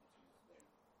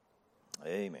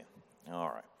Amen. All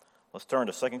right. Let's turn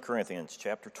to 2 Corinthians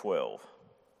chapter 12.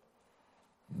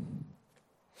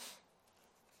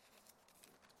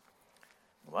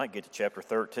 We might get to chapter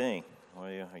 13.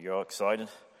 Are you all excited?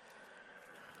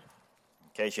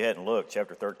 In case you hadn't looked,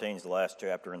 chapter 13 is the last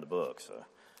chapter in the book. So.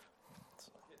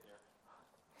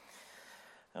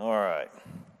 All right.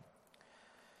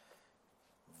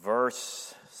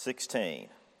 Verse 16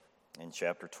 in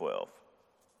chapter 12.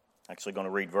 Actually going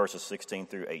to read verses 16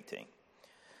 through 18.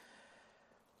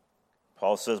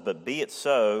 Paul says, "But be it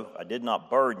so, I did not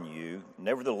burden you.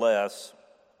 Nevertheless,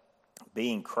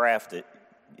 being crafty,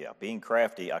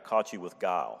 I caught you with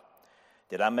guile.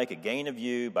 Did I make a gain of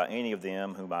you by any of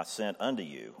them whom I sent unto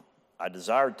you? I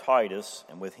desired Titus,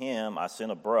 and with him I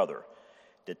sent a brother.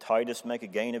 Did Titus make a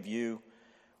gain of you?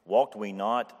 Walked we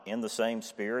not in the same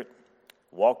spirit?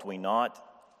 Walked we not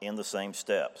in the same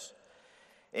steps?"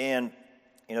 And,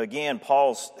 again,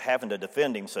 Paul's having to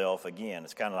defend himself again.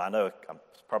 It's kind of, I know I'm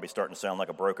probably starting to sound like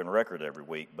a broken record every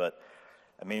week, but,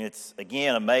 it's,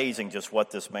 again, amazing just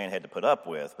what this man had to put up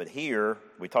with. But here,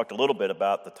 we talked a little bit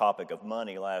about the topic of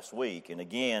money last week, and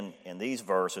again, in these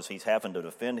verses, he's having to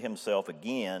defend himself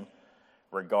again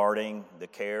regarding the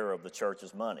care of the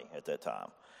church's money at that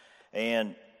time.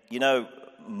 And,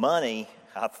 money,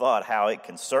 I thought how it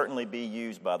can certainly be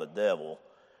used by the devil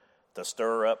to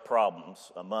stir up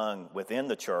problems within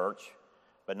the church,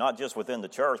 but not just within the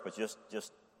church, but just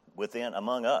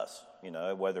among us,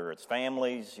 whether it's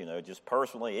families, just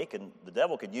personally, the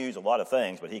devil could use a lot of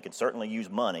things, but he could certainly use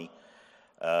money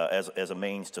as a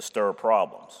means to stir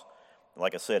problems,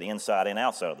 like I said, inside and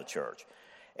outside of the church.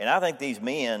 And I think these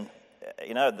men,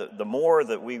 the more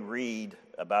that we read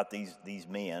about these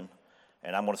men,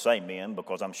 and I'm going to say men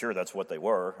because I'm sure that's what they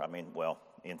were.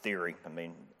 In theory,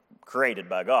 created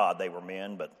by God, they were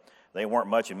men, but they weren't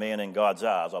much of men in God's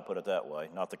eyes, I'll put it that way,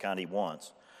 not the kind he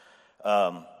wants.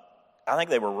 I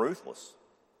think they were ruthless.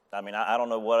 I don't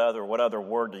know what other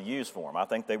word to use for them. I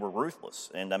think they were ruthless.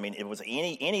 And, it was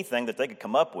anything that they could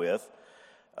come up with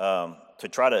to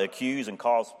try to accuse and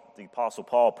cause the Apostle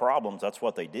Paul problems, that's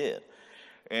what they did.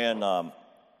 And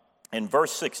in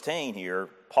verse 16 here,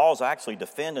 Paul's actually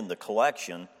defending the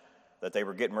collection that they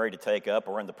were getting ready to take up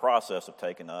or in the process of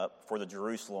taking up for the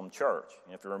Jerusalem church.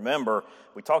 And if you remember,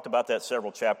 we talked about that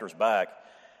several chapters back,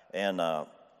 and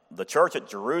the church at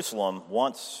Jerusalem,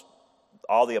 once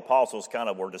all the apostles kind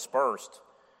of were dispersed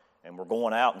and were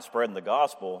going out and spreading the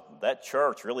gospel, that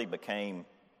church really became,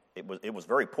 it was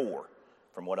very poor,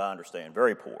 from what I understand,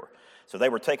 very poor. So they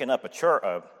were taking up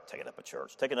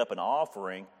an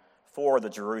offering for the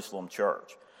Jerusalem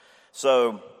church.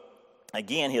 So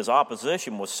again, his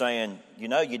opposition was saying, you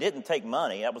didn't take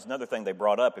money. That was another thing they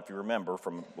brought up, if you remember,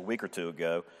 from a week or two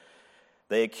ago.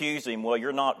 They accused him, well,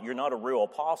 you're not a real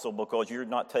apostle because you're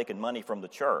not taking money from the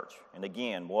church. And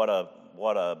again, what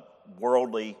a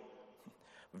worldly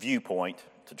viewpoint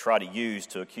to try to use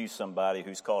to accuse somebody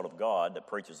who's called of God that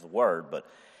preaches the word. But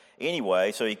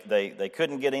anyway, so they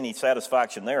couldn't get any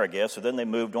satisfaction there, I guess. So then they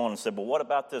moved on and said, well, what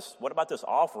about this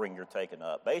offering you're taking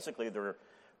up? Basically,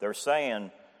 they're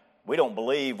saying, we don't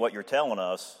believe what you're telling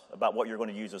us about what you're going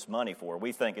to use this money for.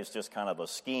 We think it's just kind of a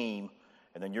scheme,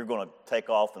 and then you're going to take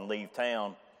off and leave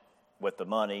town with the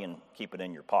money and keep it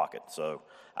in your pocket. So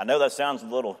I know that sounds a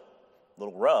little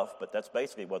rough, but that's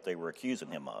basically what they were accusing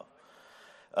him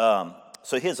of.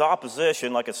 So his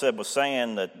opposition, like I said, was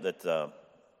saying that.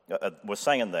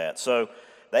 So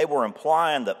they were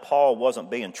implying that Paul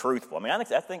wasn't being truthful. I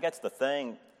think that's the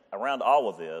thing around all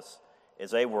of this,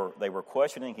 is they were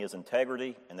questioning his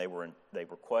integrity, and they were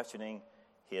questioning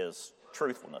his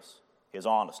truthfulness, his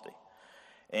honesty.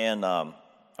 And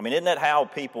isn't that how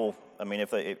people?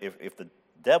 If the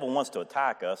devil wants to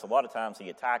attack us, a lot of times he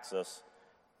attacks us.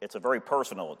 It's a very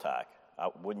personal attack,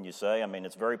 wouldn't you say?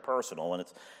 It's very personal, and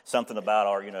it's something about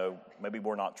our, maybe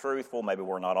we're not truthful, maybe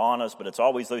we're not honest, but it's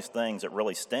always those things that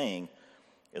really sting,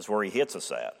 is where he hits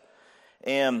us at.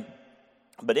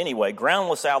 But anyway,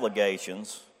 groundless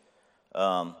allegations,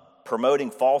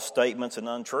 promoting false statements and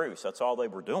untruths. That's all they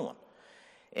were doing.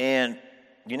 And,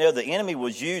 the enemy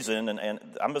was using, and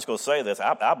I'm just going to say this,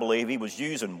 I believe he was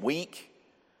using weak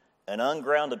and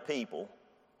ungrounded people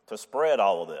to spread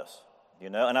all of this,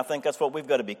 and I think that's what we've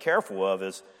got to be careful of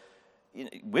is,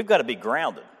 we've got to be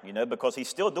grounded, because he's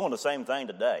still doing the same thing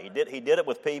today. He did it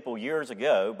with people years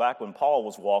ago, back when Paul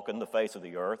was walking the face of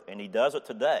the earth, and he does it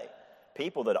today.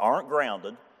 People that aren't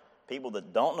grounded, people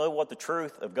that don't know what the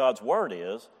truth of God's word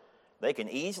is, they can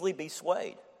easily be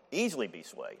swayed,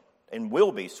 and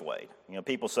will be swayed.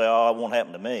 People say, oh, it won't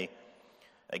happen to me.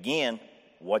 Again,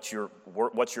 what's your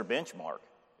benchmark?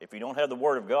 If you don't have the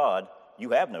word of God, you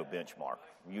have no benchmark.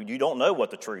 You don't know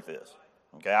what the truth is.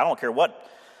 Okay, I don't care what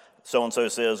so-and-so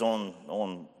says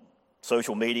on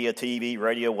social media, TV,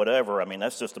 radio, whatever. I mean,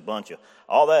 that's just a bunch of,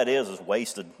 all that is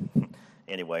wasted.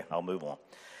 Anyway, I'll move on.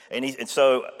 And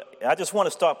so I just want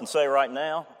to stop and say right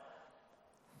now,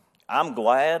 I'm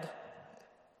glad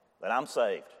that I'm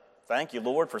saved. Thank you,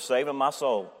 Lord, for saving my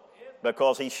soul,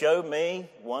 because he showed me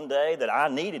one day that I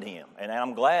needed him, and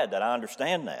I'm glad that I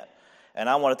understand that. And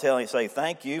I want to say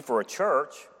thank you for a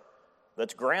church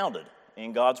that's grounded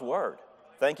in God's word.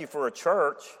 Thank you for a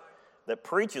church that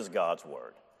preaches God's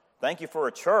word. Thank you for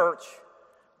a church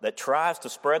that tries to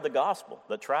spread the gospel,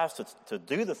 that tries to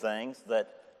do the things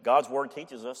that God's word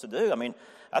teaches us to do. I mean,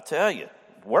 I tell you,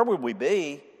 where would we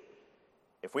be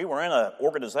if we were in an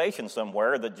organization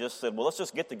somewhere that just said, well, let's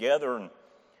just get together and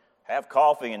have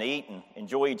coffee and eat and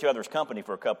enjoy each other's company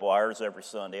for a couple hours every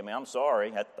Sunday? I mean, I'm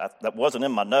sorry, that wasn't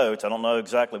in my notes. I don't know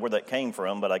exactly where that came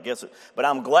from, but I guess but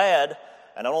I'm glad,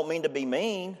 and I don't mean to be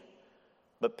mean,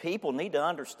 but people need to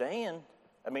understand.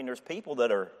 I mean, there's people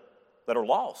that are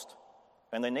lost,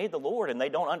 and they need the Lord, and they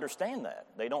don't understand that.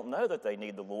 They don't know that they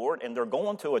need the Lord, and they're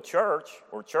going to a church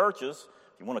or churches,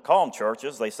 if you want to call them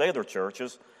churches, they say they're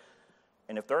churches,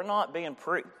 and if they're not being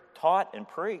taught and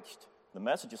preached the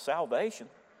message of salvation,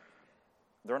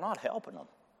 they're not helping them.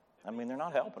 I mean, they're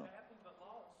not helping them.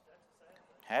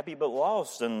 Happy but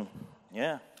lost, and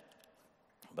yeah.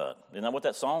 But isn't that what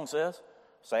that song says?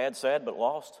 Sad, sad, but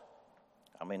lost.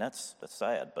 I mean, that's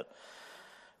sad, but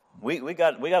we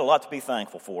got a lot to be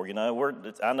thankful for. You know,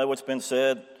 I know it's been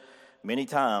said many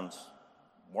times.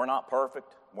 We're not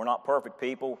perfect. We're not perfect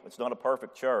people. It's not a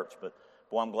perfect church, but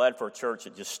boy, I'm glad for a church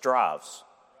that just strives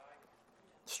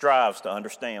to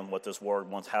understand what this word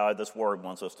wants, how this word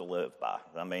wants us to live by.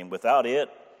 I mean, without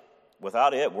it,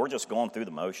 we're just going through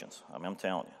the motions. I mean, I'm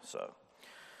telling you. So,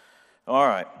 all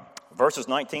right, verses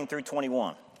 19 through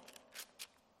 21.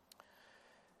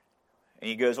 And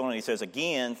he goes on and he says,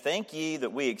 again, think ye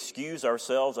that we excuse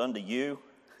ourselves unto you?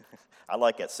 I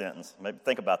like that sentence. Maybe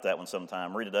think about that one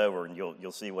sometime. Read it over and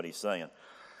you'll see what he's saying.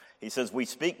 He says, we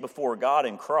speak before God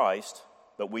in Christ,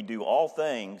 but we do all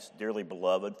things, dearly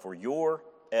beloved, for your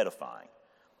edifying.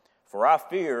 For I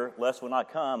fear, lest when I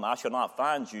come, I shall not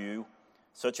find you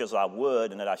such as I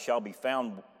would, and that I shall be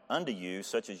found unto you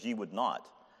such as ye would not,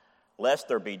 lest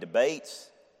there be debates,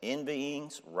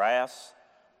 envyings, wraths,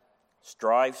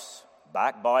 strifes,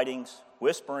 backbitings,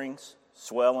 whisperings,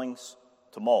 swellings,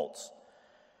 tumults.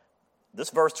 This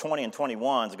verse 20 and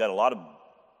 21 has got a lot of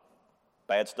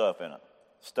bad stuff in it.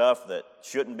 Stuff that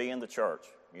shouldn't be in the church.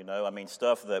 You know, I mean,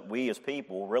 stuff that we as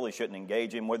people really shouldn't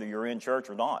engage in, whether you're in church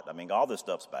or not. I mean, all this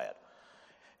stuff's bad.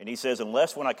 And he says,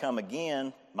 unless when I come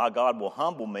again, my God will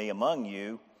humble me among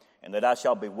you, and that I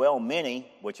shall bewail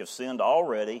many which have sinned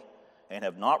already, and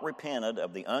have not repented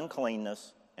of the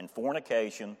uncleanness and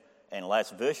fornication and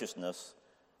lasciviousness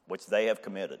which they have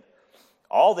committed.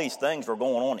 All these things were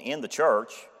going on in the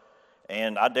church,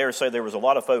 and I dare say there was a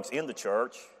lot of folks in the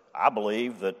church, I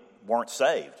believe, that weren't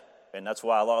saved. And that's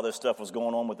why a lot of this stuff was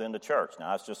going on within the church.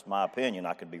 Now, that's just my opinion.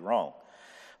 I could be wrong.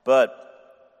 But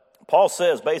Paul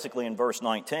says basically in verse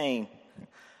 19,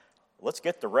 let's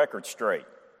get the record straight.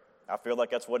 I feel like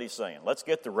that's what he's saying. Let's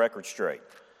get the record straight.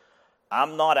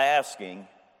 I'm not asking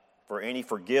for any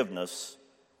forgiveness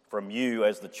from you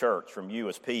as the church, from you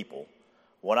as people.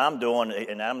 What I'm doing,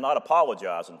 and I'm not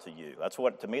apologizing to you. That's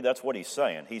what he's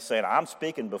saying. He's saying, I'm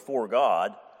speaking before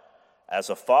God as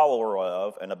a follower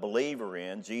of and a believer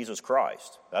in Jesus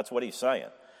Christ. That's what he's saying.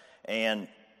 And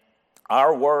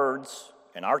our words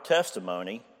and our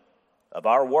testimony of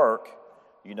our work,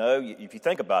 you know, if you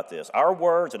think about this, our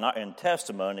words and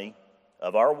testimony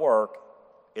of our work,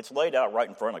 it's laid out right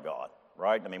in front of God,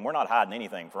 right? I mean, we're not hiding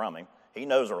anything from him. He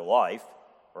knows our life,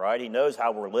 right? He knows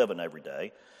how we're living every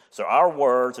day. So our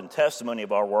words and testimony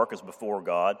of our work is before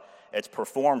God. It's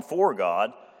performed for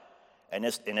God, and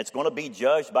it's going to be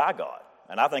judged by God.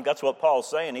 And I think that's what Paul's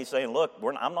saying. He's saying, look,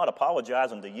 I'm not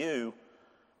apologizing to you.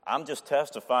 I'm just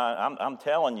testifying. I'm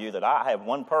telling you that I have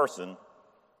one person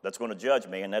that's going to judge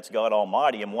me, and that's God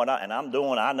Almighty. And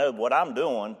I know what I'm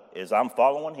doing is I'm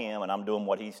following him, and I'm doing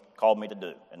what he's called me to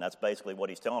do. And that's basically what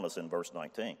he's telling us in verse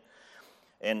 19.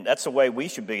 And that's the way we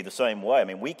should be the same way. I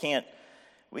mean, we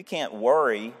can't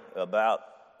worry about,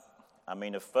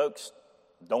 if folks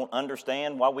don't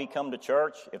understand why we come to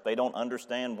church, if they don't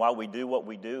understand why we do what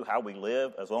we do, how we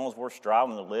live, as long as we're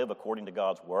striving to live according to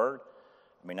God's word,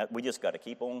 we just got to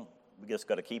keep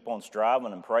on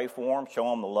striving and pray for them, show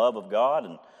them the love of God,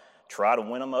 and try to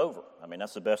win them over.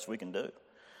 That's the best we can do.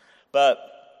 But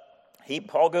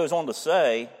Paul goes on to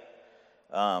say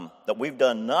that we've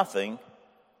done nothing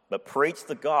but preach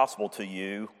the gospel to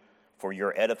you for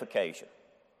your edification.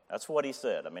 That's what he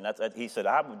said. I mean, he said,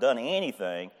 I haven't done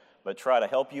anything but try to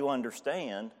help you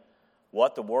understand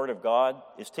what the Word of God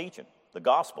is teaching, the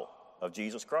gospel of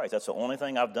Jesus Christ. That's the only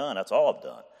thing I've done. That's all I've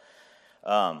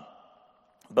done.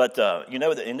 But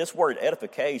in this word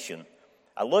edification,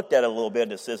 I looked at it a little bit,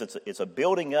 and it says it's a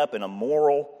building up in a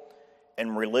moral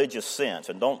and religious sense.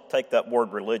 And don't take that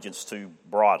word religious too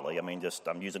broadly. I mean,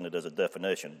 I'm using it as a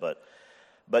definition. But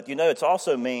it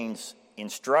also means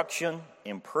instruction,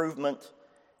 improvement,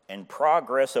 and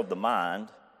progress of the mind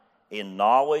in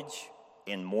knowledge,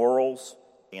 in morals,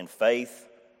 in faith,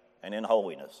 and in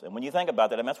holiness. And when you think about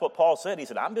that, I mean, that's what Paul said. He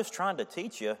said, I'm just trying to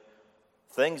teach you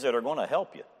things that are going to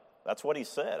help you. That's what he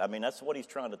said. I mean, that's what he's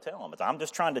trying to tell them. I'm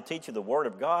just trying to teach you the Word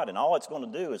of God, and all it's going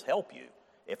to do is help you,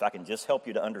 if I can just help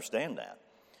you to understand that.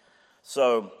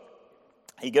 So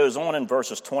he goes on in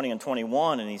verses 20 and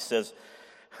 21, and he says,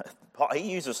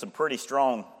 he uses some pretty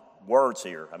strong words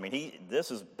here. I mean,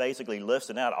 this is basically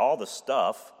listing out all the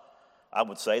stuff, I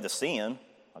would say, the sin,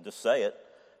 I'll just say it,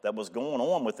 that was going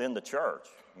on within the church.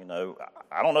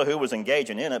 I don't know who was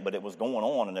engaging in it, but it was going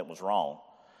on, and it was wrong.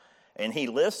 And he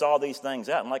lists all these things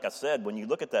out. And like I said, when you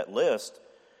look at that list,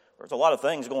 there's a lot of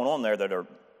things going on there that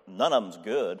none of them's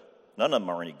good. None of them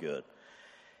are any good.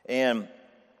 And,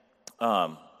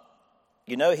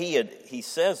 he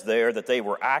says there that they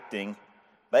were acting,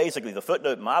 basically the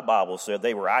footnote in my Bible said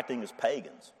they were acting as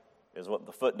pagans, is what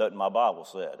the footnote in my Bible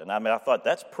said. And I mean, I thought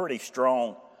that's pretty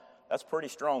strong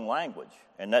language.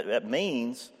 And that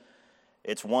means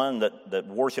it's one that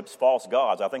worships false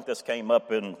gods. I think this came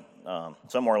up in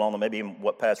somewhere along maybe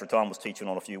what Pastor Tom was teaching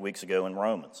on a few weeks ago in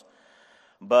Romans.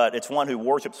 But it's one who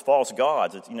worships false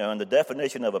gods. It's, and the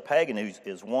definition of a pagan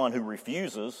is one who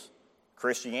refuses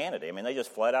Christianity. I mean, they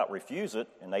just flat out refuse it,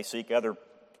 and they seek other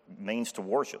means to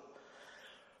worship.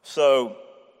 So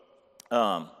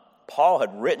Paul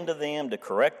had written to them to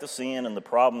correct the sin and the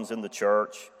problems in the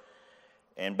church.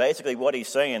 And basically what he's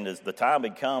saying is the time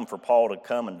had come for Paul to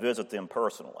come and visit them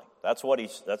personally. That's what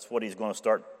he's going to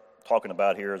start talking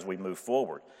about here as we move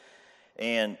forward.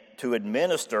 And to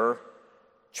administer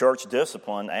church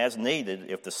discipline as needed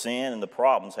if the sin and the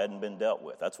problems hadn't been dealt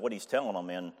with. That's what he's telling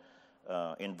them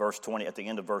in verse 20, at the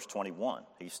end of verse 21.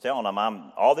 He's telling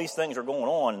them, all these things are going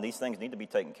on, and these things need to be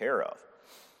taken care of.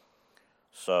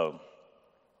 So,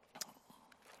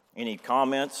 any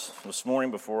comments this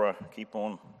morning before I keep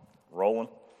on rolling?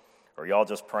 Or y'all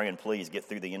just praying, please get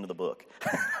through the end of the book?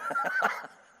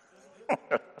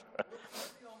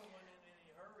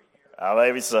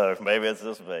 Maybe so. Maybe it's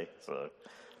this way. So.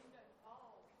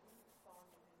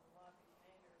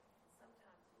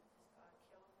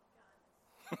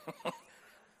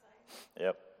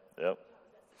 Yep.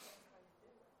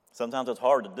 Sometimes it's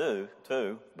hard to do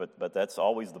too, but that's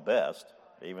always the best.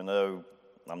 Even though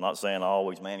I'm not saying I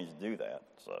always manage to do that.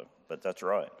 So, but that's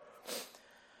right.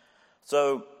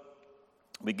 So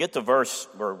we get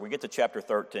to chapter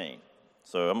 13.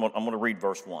 So I'm going to read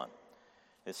verse 1.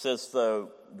 It says, "So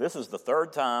this is the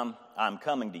third time I'm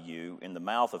coming to you. In the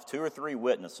mouth of 2 or 3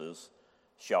 witnesses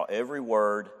shall every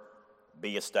word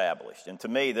be established." And to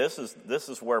me, this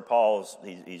is where Paul's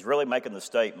he's really making the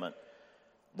statement,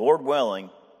 Lord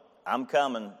willing, I'm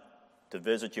coming to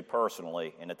visit you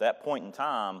personally. And at that point in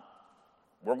time,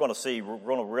 we're going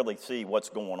to really see what's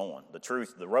going on.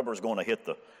 The rubber's going to hit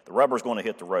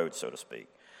the road, so to speak.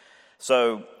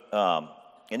 So,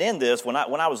 and in this, when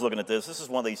I was looking at this is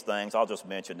one of these things, I'll just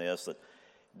mention this, that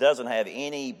doesn't have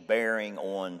any bearing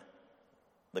on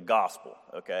the gospel,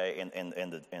 okay,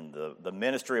 and the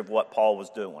ministry of what Paul was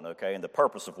doing, okay, and the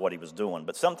purpose of what he was doing.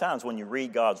 But sometimes when you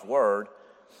read God's word,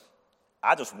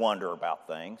 I just wonder about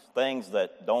things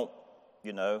that don't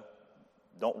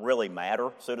really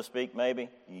matter, so to speak, maybe.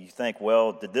 You think,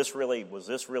 well, did this really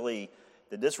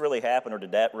happen, or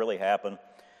did that really happen?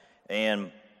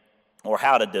 Or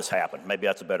how did this happen? Maybe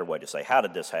that's a better way to say, how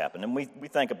did this happen? And we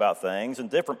think about things, and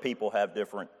different people have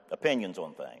different opinions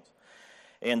on things.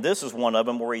 And this is one of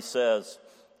them where he says,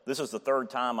 this is the third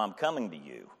time I'm coming to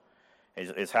you,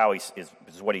 is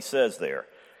what he says there.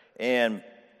 And,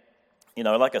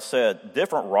 like I said,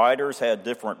 different writers had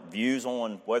different views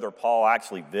on whether Paul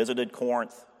actually visited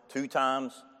Corinth 2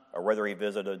 times or whether he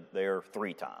visited there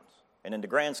 3 times. And in the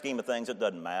grand scheme of things, it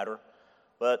doesn't matter.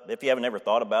 But if you haven't ever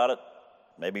thought about it,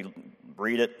 maybe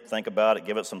read it, think about it,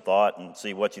 give it some thought, and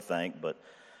see what you think. But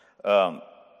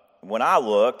when I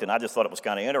looked, and I just thought it was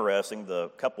kind of interesting, the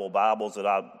couple of Bibles that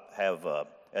I have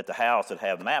at the house that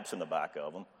have maps in the back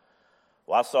of them,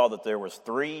 well, I saw that there was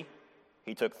 3.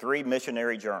 He took 3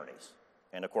 missionary journeys.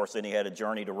 And, of course, then he had a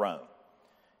journey to Rome.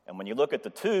 And when you look at the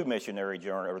 2 missionary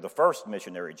journey, or the first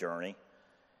missionary journey,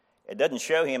 it doesn't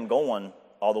show him going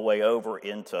all the way over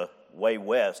into way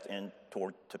west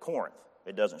to Corinth.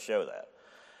 It doesn't show that.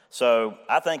 So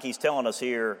I think he's telling us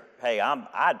here, hey,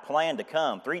 I'd planned to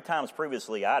come. 3 times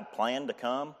previously, I'd planned to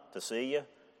come to see you.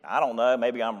 I don't know,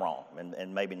 maybe I'm wrong,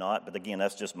 and maybe not. But again,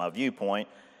 that's just my viewpoint.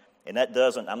 And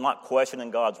I'm not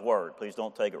questioning God's word. Please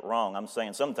don't take it wrong. I'm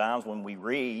saying sometimes when we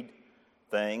read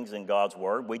things in God's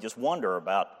word, we just wonder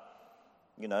about,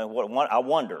 I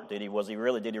wonder, did he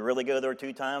really go there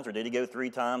 2 times or did he go 3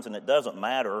 times? And it doesn't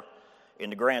matter in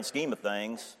the grand scheme of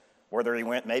things whether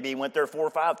maybe he went there 4 or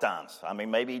 5 times. I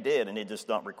mean, maybe he did, and it just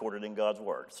not recorded in God's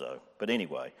word. So, but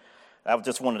anyway, I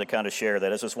just wanted to kind of share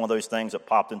that. It's just one of those things that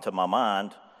popped into my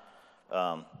mind.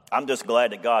 I'm just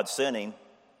glad that God sent him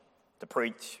to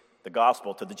preach the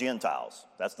gospel to the Gentiles.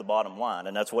 That's the bottom line,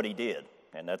 and that's what he did,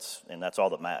 and that's all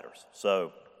that matters.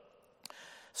 So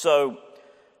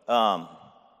I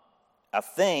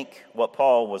think what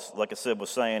Paul was, like I said, was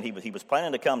saying, he was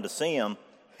planning to come to see him,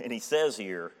 and he says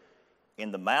here,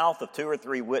 in the mouth of 2 or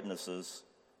 3 witnesses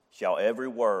shall every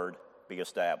word be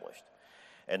established.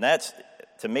 And that's,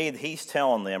 to me, he's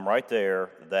telling them right there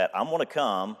that I'm going to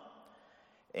come,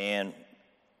 and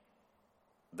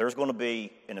there's going to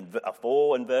be a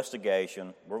full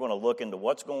investigation. We're going to look into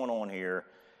what's going on here,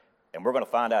 and we're going to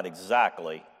find out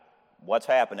exactly what's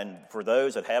happened. And for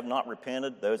those that have not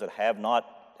repented, those that have not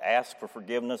asked for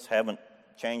forgiveness, haven't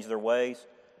changed their ways,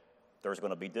 there's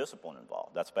going to be discipline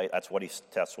involved. That's what he's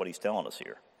telling us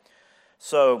here.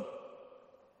 So,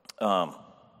 I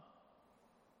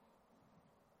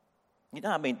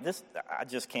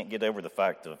just can't get over the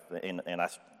fact of,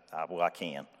 I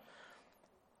can.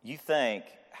 You think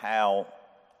how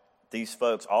these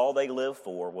folks, all they lived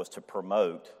for was to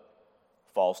promote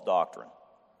false doctrine.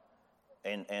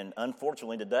 And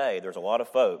unfortunately today, there's a lot of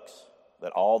folks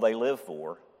that all they live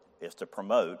for is to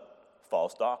promote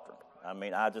false doctrine. I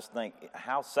mean, I just think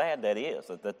how sad that is,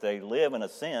 that they live in a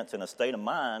sense, in a state of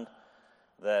mind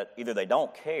that either they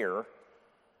don't care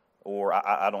or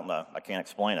I don't know. I can't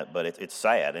explain it, but it's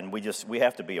sad. And we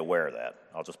have to be aware of that.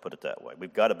 I'll just put it that way.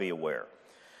 We've got to be aware.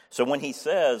 So when he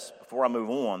says, before I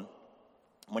move on,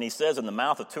 when he says in the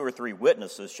mouth of 2 or 3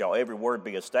 witnesses shall every word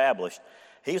be established,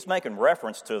 he's making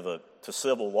reference to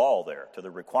civil law there, to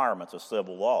the requirements of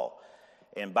civil law.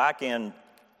 And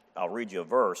I'll read you a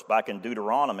verse, back in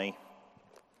Deuteronomy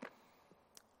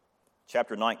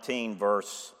chapter 19,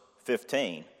 verse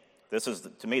 15. This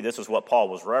is what Paul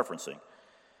was referencing.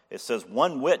 It says,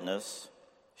 1 witness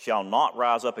shall not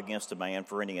rise up against a man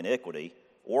for any iniquity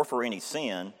or for any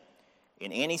sin,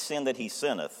 in any sin that he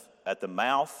sinneth. At the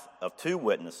mouth of 2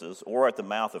 witnesses or at the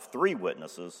mouth of 3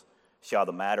 witnesses shall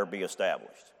the matter be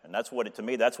established. And that's what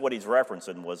he's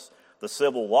referencing was the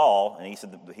civil law. And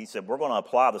he said we're going to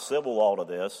apply the civil law to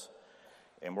this,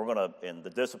 and and the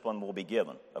discipline will be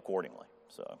given accordingly.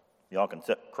 So y'all can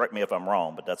correct me if I'm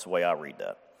wrong, but that's the way I read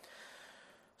that.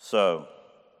 So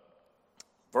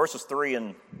verses 3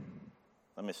 and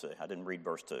let me see. I didn't read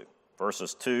verse 2.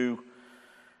 Verses 2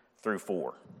 through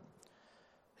 4.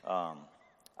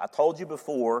 I told you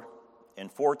before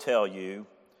and foretell you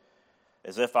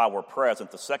as if I were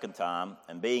present the second time,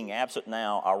 and being absent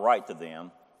now, I write to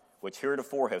them, which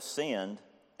heretofore have sinned,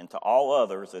 and to all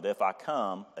others, that if I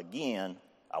come again,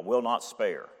 I will not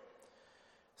spare.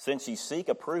 Since ye seek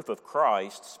a proof of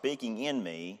Christ speaking in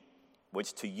me,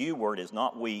 which to you word is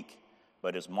not weak,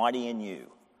 but is mighty in you.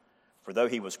 For though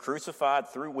he was crucified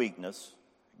through weakness,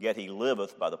 yet he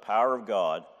liveth by the power of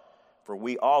God. For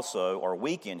we also are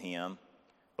weak in him,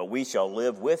 but we shall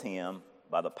live with him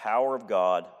by the power of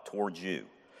God towards you.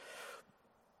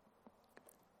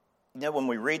 When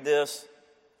we read this,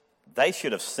 they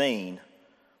should have seen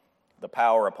the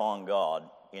power upon God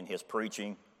in his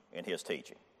preaching and his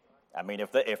teaching. I mean,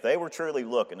 if they were truly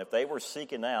looking, if they were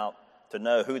seeking out to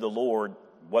know who the Lord,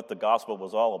 what the gospel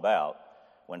was all about,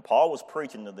 when Paul was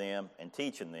preaching to them and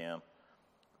teaching them,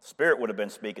 the Spirit would have been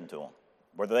speaking to them,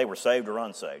 whether they were saved or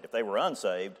unsaved. If they were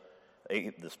unsaved,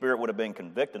 the Spirit would have been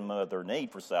convicting them of their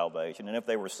need for salvation. And if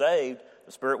they were saved,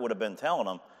 the Spirit would have been telling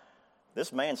them,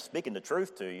 this man's speaking the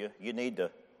truth to you. You need to,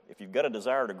 if you've got a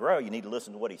desire to grow, you need to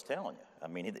listen to what he's telling you. I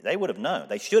mean, they would have known.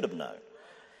 They should have known.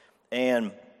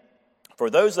 And for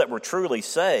those that were truly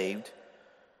saved,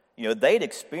 they'd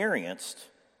experienced,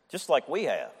 just like we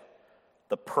have,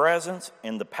 the presence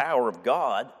and the power of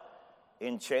God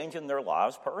in changing their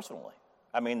lives personally.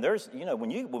 I mean,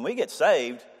 when we get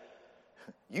saved,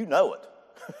 you know it.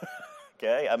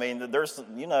 Okay? I mean, there's,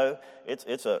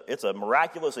 it's a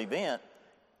miraculous event,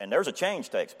 and there's a change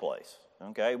takes place.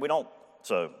 Okay?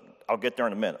 So I'll get there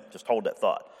in a minute. Just hold that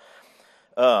thought.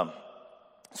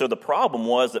 So the problem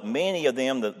was that many of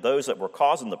them, those that were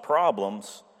causing the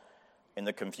problems, and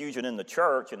the confusion in the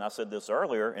church, and I said this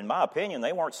earlier, in my opinion,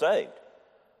 they weren't saved.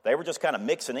 They were just kind of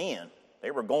mixing in.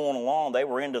 They were going along. They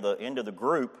were into the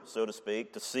group, so to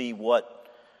speak, to see what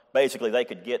basically they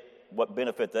could get, what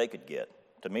benefit they could get.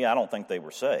 To me, I don't think they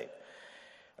were saved.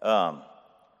 And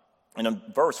in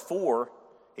verse 4,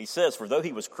 he says, "For though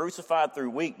he was crucified through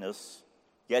weakness,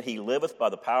 yet he liveth by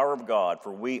the power of God.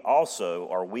 For we also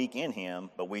are weak in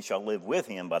him, but we shall live with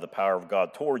him by the power of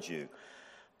God towards you."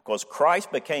 Because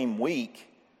Christ became weak,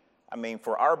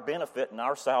 for our benefit and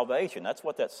our salvation. That's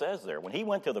what that says there. When he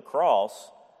went to the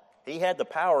cross, he had the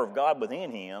power of God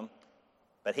within him,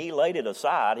 but he laid it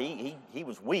aside. He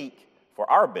was weak for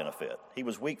our benefit. He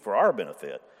was weak for our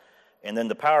benefit. And then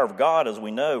the power of God, as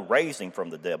we know, raised him from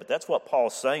the dead. But that's what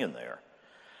Paul's saying there.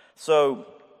 So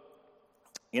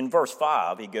in verse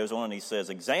 5, he goes on and he says,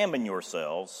 "Examine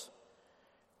yourselves,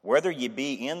 whether ye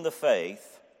be in the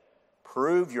faith,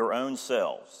 prove your own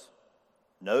selves.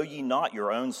 Know ye not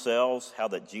your own selves how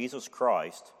that Jesus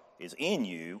Christ is in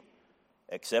you,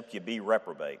 except ye be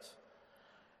reprobates."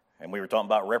 And we were talking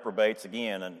about reprobates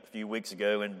again a few weeks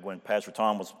ago when Pastor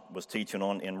Tom was teaching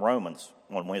in Romans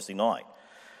on Wednesday night.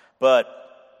 But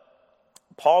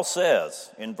Paul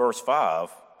says in verse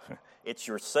 5, it's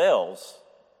yourselves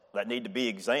that need to be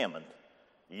examined.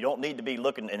 You don't need to be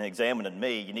looking and examining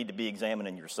me. You need to be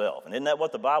examining yourself. And isn't that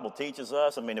what the Bible teaches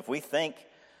us? If we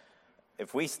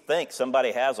think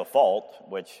somebody has a fault,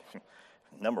 which,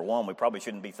 number one, we probably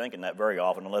shouldn't be thinking that very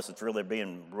often unless it's really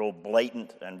being real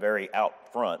blatant and very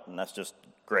out front. And that's just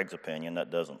Greg's opinion.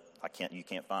 You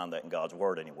can't find that in God's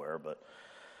Word anywhere. But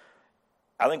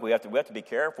I think we have to be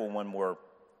careful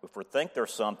if we think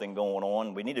there's something going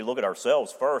on. We need to look at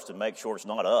ourselves first and make sure it's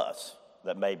not us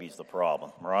that maybe is the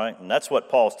problem, right? And that's what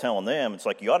Paul's telling them. It's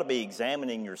like you ought to be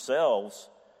examining yourselves,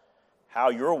 how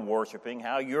you're worshiping,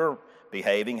 how you're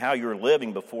behaving, how you're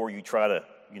living before you try to,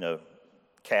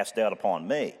 cast doubt upon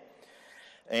me.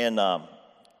 And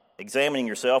examining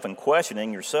yourself and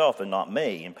questioning yourself and not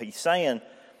me. And he's saying,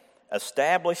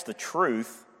 establish the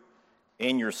truth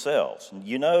in yourselves.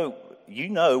 You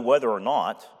know whether or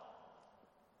not,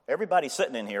 everybody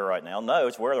sitting in here right now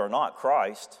knows whether or not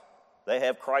they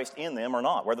have Christ in them or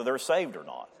not, whether they're saved or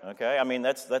not. Okay,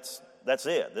 that's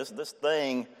it. This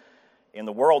thing in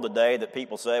the world today that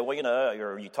people say, well,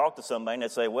 or you talk to somebody and they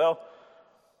say, well,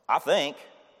 I think.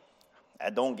 I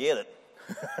don't get it.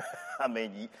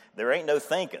 There ain't no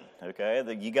thinking. Okay,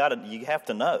 you have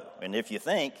to know, and if you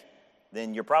think,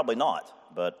 then you're probably not.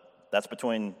 But that's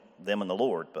between them and the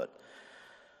Lord. But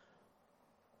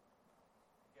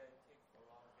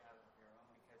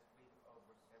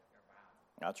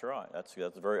that's right. That's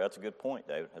a good point,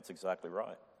 David. That's exactly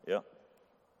right. Yeah.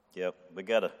 We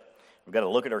got to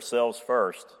look at ourselves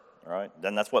first, right?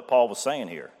 Then that's what Paul was saying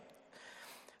here.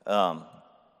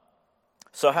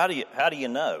 So how do you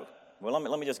know? Well,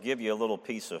 let me just give you a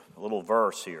little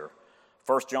verse here.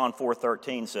 1 John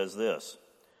 4:13 says this.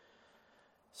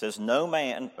 It says,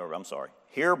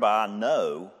 "Hereby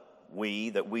know we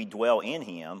that we dwell in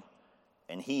him,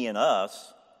 and he in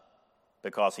us,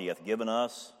 because he hath given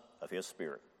us of his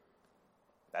Spirit."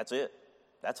 That's it.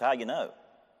 That's how you know.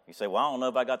 You say, well, I don't know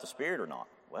if I got the Spirit or not.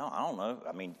 Well, I don't know.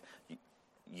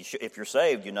 If you're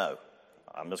saved, you know.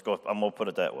 I'm going to put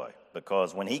it that way.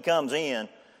 Because when he comes in,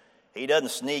 he doesn't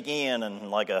sneak in and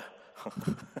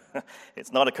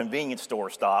it's not a convenience store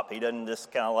stop. He doesn't just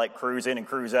kind of like cruise in and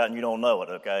cruise out and you don't know it,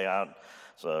 okay?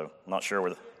 So I'm not sure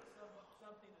where something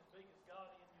as big as God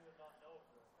in you and not know it.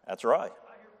 That's right.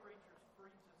 I hear preachers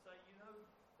preach and say,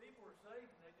 people are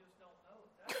saved and they just don't know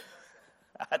it.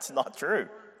 That's not true.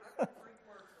 I got 3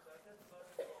 words for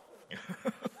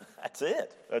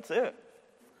that. That's it.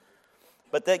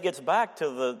 But that gets back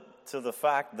to the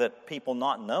fact that people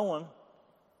not knowing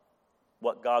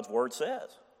what God's Word says.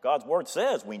 God's Word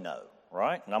says we know,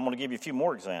 right? And I'm going to give you a few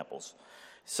more examples.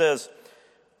 It says,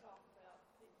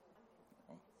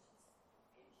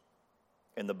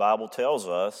 and the Bible tells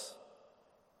us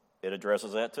it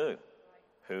addresses that too.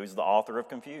 Who's the author of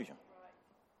confusion?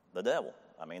 The devil.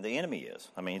 The enemy is.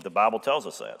 The Bible tells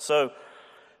us that. So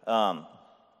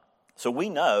we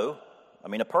know,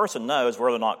 a person knows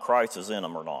whether or not Christ is in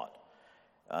them or not.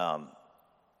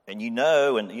 And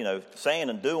saying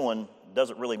and doing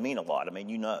doesn't really mean a lot. And let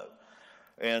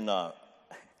me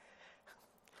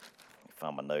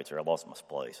find my notes here. I lost my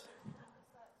place.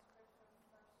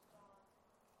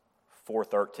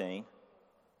 4:13.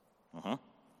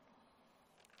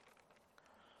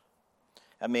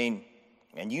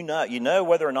 And you know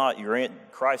whether or not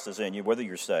Christ is in you, whether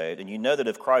you're saved, and you know that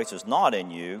if Christ is not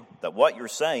in you, that what you're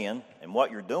saying and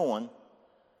what you're doing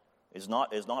is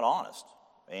not honest,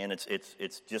 and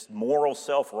it's just moral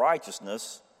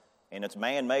self-righteousness and it's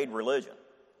man-made religion.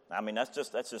 I mean, that's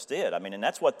just it. I mean, and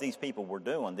that's what these people were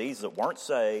doing. These that weren't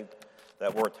saved,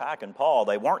 that were attacking Paul,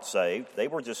 they weren't saved. They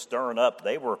were just stirring up.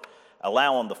 They were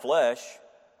allowing the flesh,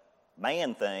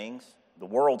 man things, the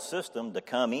world system to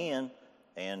come in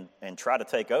and try to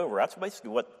take over. That's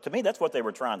basically to me, that's what they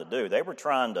were trying to do. They were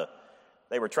trying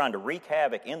to wreak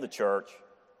havoc in the church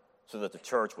so that the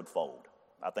church would fold.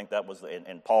 I think that was,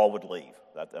 and Paul would leave.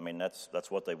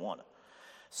 That's what they wanted.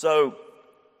 So,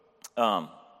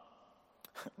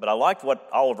 but I liked what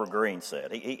Oliver Green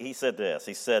said. He said this.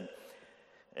 He said,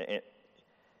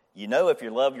 you know if you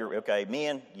love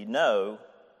men, you know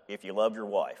if you love your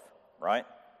wife, right?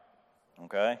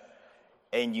 Okay?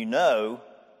 And you know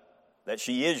that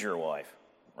she is your wife,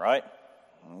 right?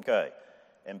 Okay.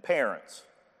 And parents,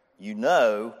 you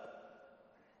know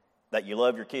that you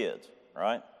love your kids,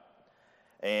 right?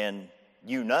 And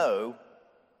you know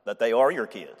that they are your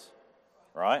kids,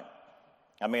 right?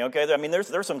 I mean, okay,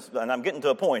 there's some, and I'm getting to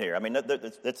a point here. I mean,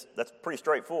 that's pretty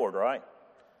straightforward, right?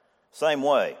 Same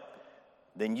way.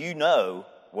 Then you know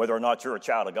whether or not you're a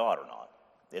child of God or not.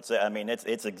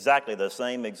 It's exactly the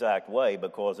same exact way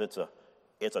because it's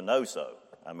a no-so.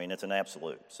 I mean, it's an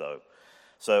absolute. So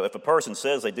if a person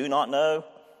says they do not know,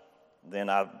 then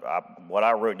what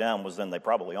I wrote down was then they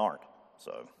probably aren't.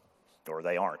 Or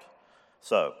they aren't.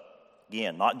 So,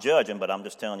 again, not judging, but I'm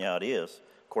just telling you how it is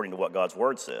according to what God's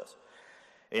Word says.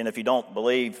 And if you don't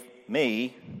believe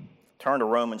me, turn to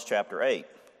Romans chapter 8.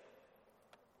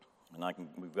 And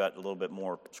we've got a little bit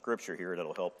more scripture here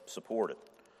that'll help support it,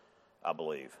 I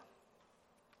believe.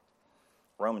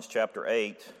 Romans chapter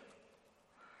 8,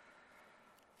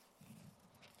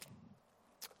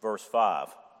 verse 5.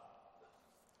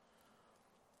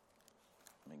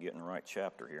 Let me get in the right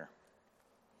chapter here.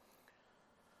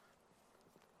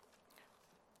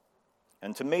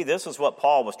 And to me, this is what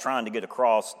Paul was trying to get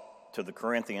across to the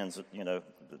Corinthians,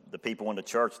 the people in the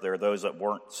church there, those that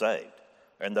weren't saved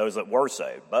and those that were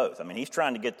saved, both. I mean, he's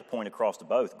trying to get the point across to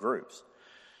both groups.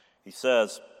 He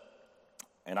says,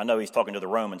 and I know he's talking to the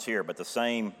Romans here, but the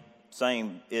same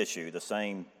issue, the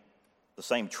same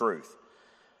truth.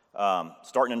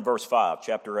 Starting in verse 5,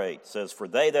 chapter 8, says, "For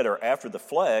they that are after the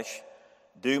flesh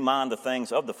do mind the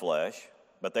things of the flesh,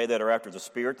 but they that are after the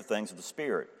Spirit, the things of the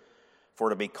Spirit. For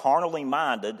to be carnally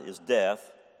minded is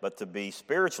death, but to be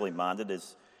spiritually minded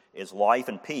is life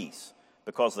and peace.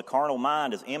 Because the carnal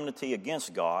mind is enmity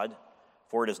against God,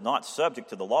 for it is not subject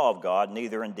to the law of God,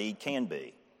 neither indeed can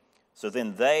be. So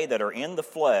then they that are in the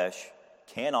flesh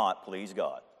cannot please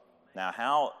God." Now,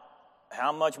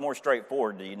 how much more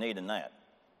straightforward do you need than that?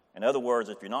 In other words,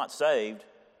 if you're not saved,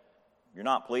 you're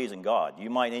not pleasing God. You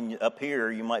might, up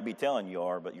here, you might be telling you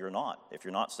are, but you're not, if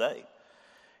you're not saved.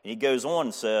 And he goes on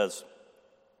and says,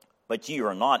 "But ye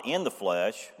are not in the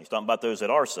flesh," he's talking about those that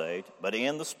are saved, "but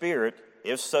in the Spirit,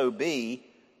 if so be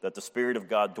that the Spirit of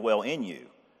God dwell in you.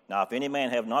 Now, if any man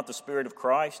have not the Spirit of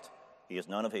Christ, he is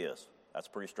none of his." That's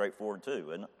pretty straightforward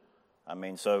too, isn't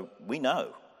it? So we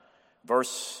know. Let's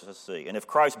see. "And if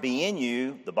Christ be in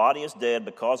you, the body is dead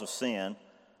because of sin,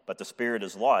 but the Spirit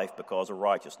is life because of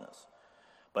righteousness.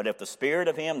 But if the Spirit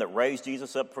of him that raised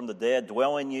Jesus up from the dead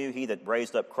dwell in you, he that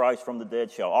raised up Christ from the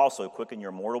dead shall also quicken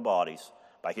your mortal bodies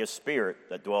by his Spirit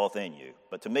that dwelleth in you."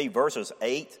 But to me, verses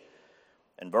 8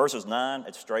 and verses 9,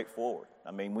 it's straightforward.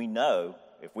 We know,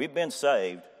 if we've been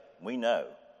saved, we know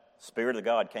the Spirit of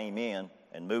God came in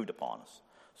and moved upon us.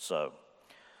 So,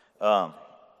 You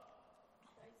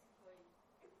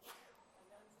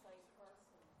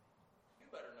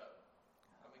better know.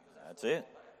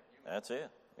 That's it.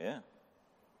 Yeah.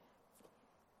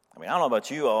 I don't know about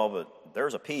you all, but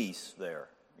there's a peace there.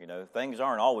 Things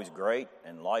aren't always great,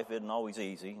 and life isn't always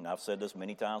easy. And I've said this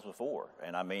many times before.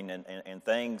 And and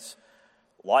things,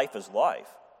 life is life.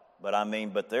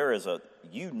 But there is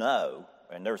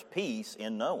and there's peace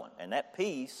in knowing. And that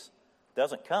peace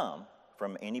doesn't come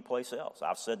from any place else.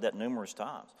 I've said that numerous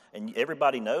times. And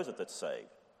everybody knows that that's saved.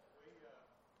 We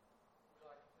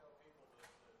like to tell people that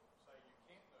say you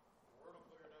can't know. The word will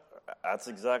clear it up. That's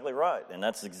exactly right. And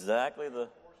that's exactly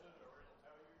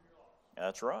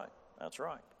That's right.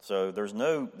 So there's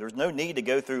no need to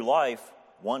go through life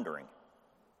wondering.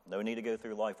 No need to go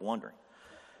through life wondering.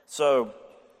 So,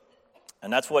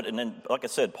 and then, like I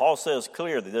said, Paul says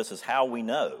clearly this is how we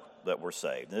know that we're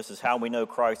saved. This is how we know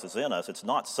Christ is in us. It's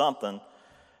not something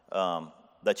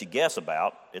that you guess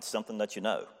about. It's something that you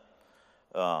know.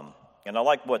 And I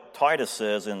like what Titus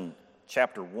says in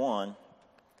chapter 1.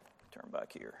 Turn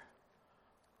back here.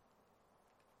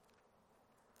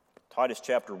 Titus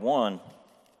chapter 1.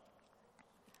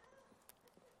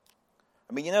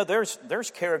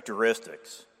 there's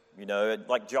characteristics,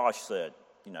 like Josh said,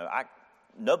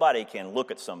 nobody can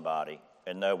look at somebody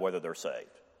and know whether they're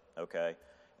saved, okay?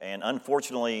 And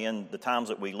unfortunately, in the times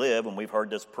that we live, and we've heard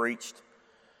this preached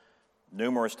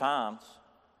numerous times,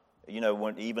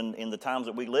 even in the times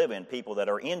that we live in, people that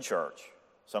are in church,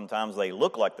 sometimes they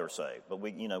look like they're saved, but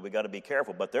we got to be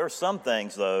careful. But there are some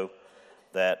things, though,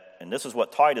 that, and this is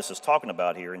what Titus is talking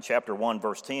about here in chapter 1,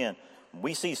 verse 10,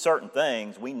 we see certain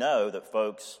things, we know that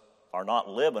folks are not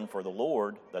living for the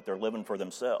Lord, that they're living for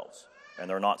themselves, and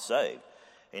they're not saved.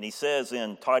 And he says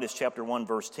in Titus chapter 1,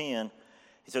 verse 10,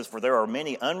 he says, "For there are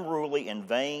many unruly and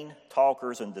vain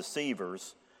talkers and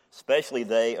deceivers, especially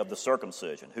they of the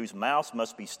circumcision, whose mouths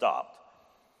must be stopped,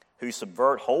 who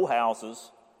subvert whole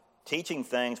houses, teaching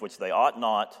things which they ought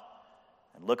not."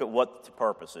 And look at what the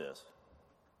purpose is: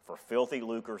 for filthy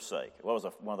lucre's sake. What was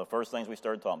one of the first things we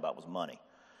started talking about was money.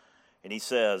 And he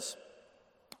says,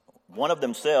 "One of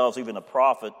themselves, even a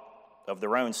prophet of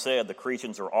their own, said, the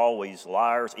Cretans are always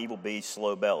liars, evil beasts,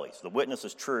 slow bellies. The witness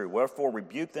is true. Wherefore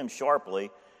rebuke them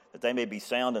sharply, that they may be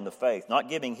sound in the faith, not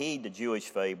giving heed to Jewish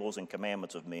fables and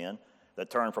commandments of men that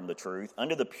turn from the truth.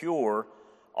 Unto the pure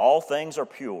all things are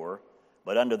pure,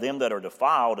 but unto them that are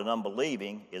defiled and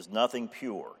unbelieving is nothing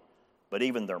pure. But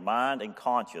even their mind and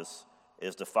conscience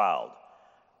is defiled.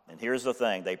 And here's the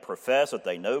thing, they profess that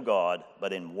they know God,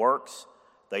 but in works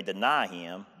they deny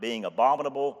him, being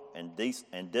abominable and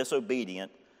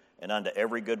disobedient, and unto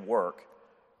every good work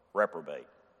reprobate."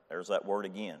 There's that word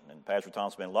again. And Pastor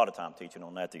Tom spent a lot of time teaching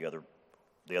on that the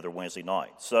other Wednesday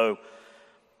night. So,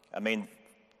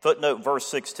 footnote verse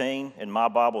 16 in my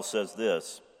Bible says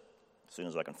this, as soon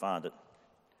as I can find it.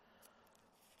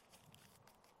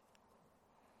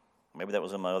 Maybe that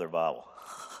was in my other Bible.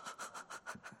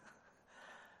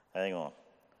 Hang on.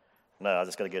 No, I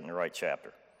just got to get in the right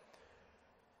chapter.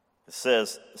 It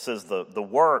says the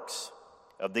works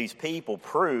of these people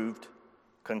proved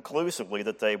conclusively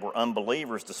that they were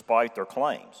unbelievers despite their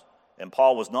claims. And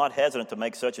Paul was not hesitant to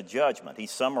make such a judgment. He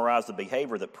summarized the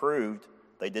behavior that proved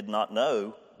they did not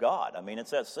know God.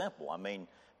 It's that simple.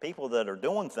 People that are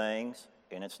doing things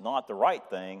and it's not the right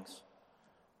things,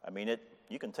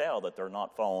 you can tell that they're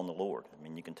not following the Lord.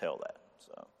 You can tell that.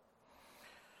 So,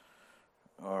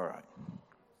 all right.